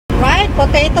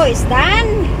baked potato is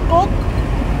done, cooked,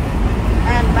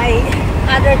 and my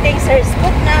other things are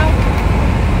cooked now.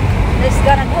 Let's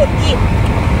gonna go eat.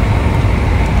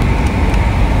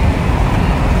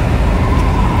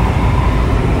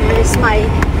 Here's my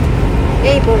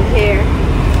table here.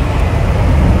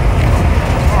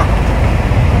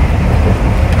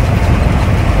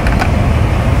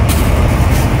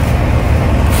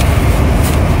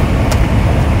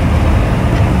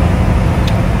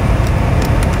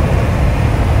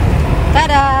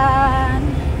 Ta-da!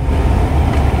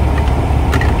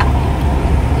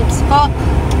 It's cooked.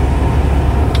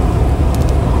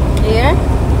 Here.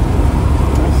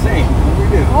 Let's see. What do we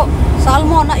do? Oh,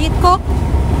 salmon na eat cook.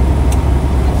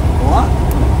 What?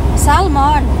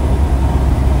 Salmon.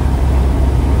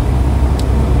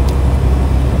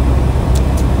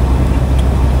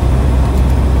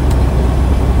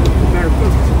 You better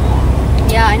cook some more.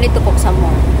 Yeah, I need to cook some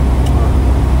more.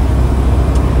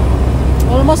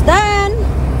 Almost done.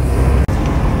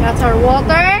 That's our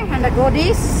water and the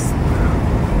goodies.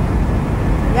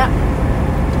 Yeah.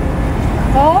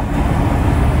 Oh.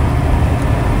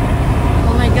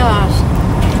 Oh my gosh.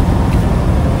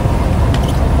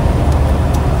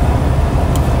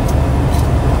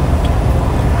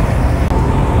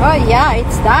 Oh yeah,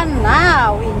 it's done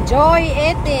now. Enjoy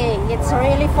eating. It's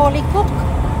really fully cooked.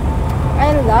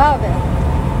 I love it.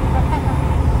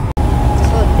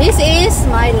 So this is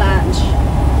my lunch.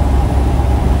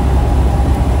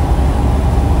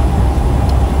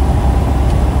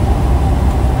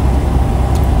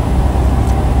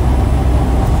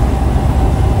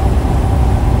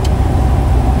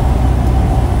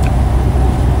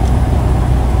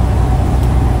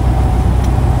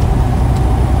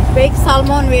 Baked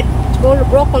salmon with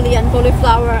broccoli and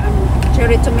cauliflower and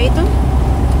cherry tomato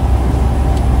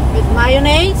with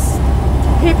mayonnaise,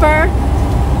 pepper,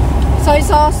 soy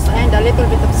sauce, and a little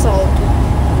bit of salt.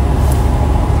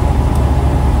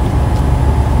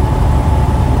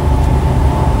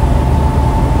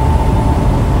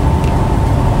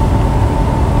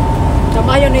 The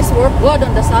mayonnaise worked good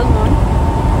on the salmon.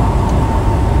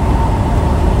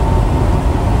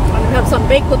 And we have some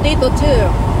baked potato too.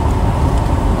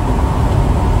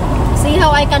 See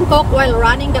how I can cook while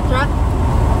running the truck?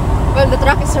 While the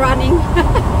truck is running.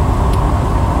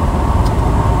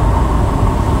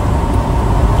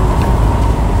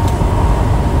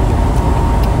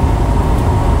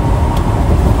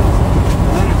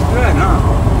 That is good, huh?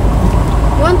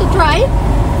 You want to try?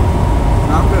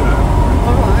 Not good.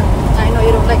 Alright. I know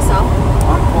you don't like salt.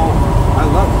 I'm full. I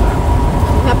love that.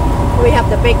 We have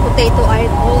the baked potato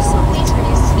also. Please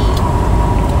reduce speed.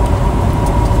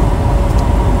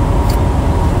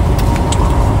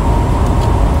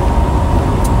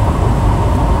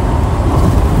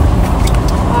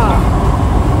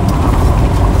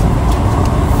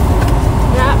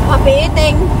 Happy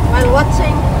eating while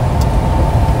watching.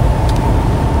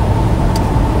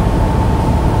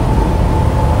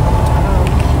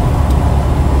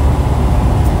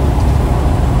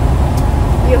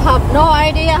 You have no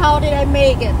idea how did I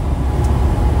make it.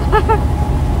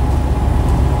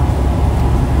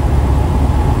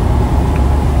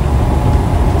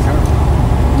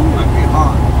 Might be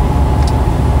hot.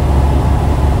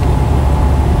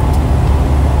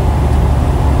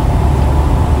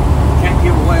 Can't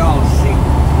give away all the secrets.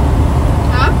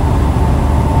 Huh?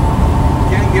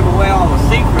 Can't give away all the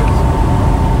secrets.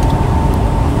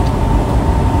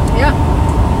 Yeah.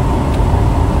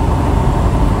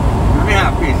 Let me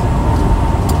have a piece.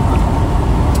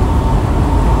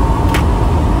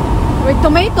 With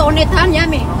tomato on it, huh?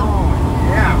 Yummy. Oh,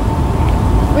 yeah.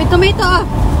 With tomato.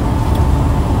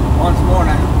 Once more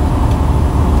now.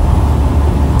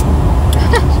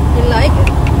 You like it?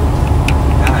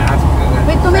 Yeah, that's good.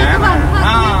 With tomato, Salmon. man. Hot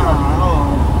tomato.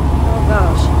 Oh, Oh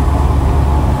gosh.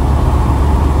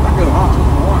 that's good, huh?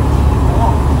 Warm.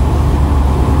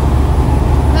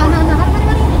 No, no, no. Hurry, hurry,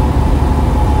 hurry.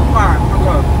 All right, I'm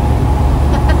good.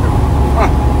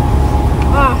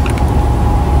 Ah.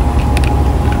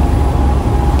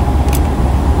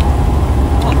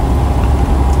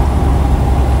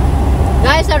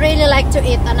 Guys, I really like to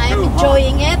eat and I am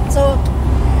enjoying it. So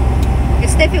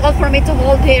it's difficult for me to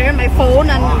hold here my phone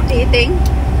and eating.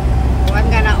 So I'm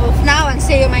gonna off now and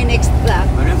see you in my next vlog.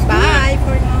 But it's good. Bye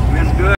for now. It's good.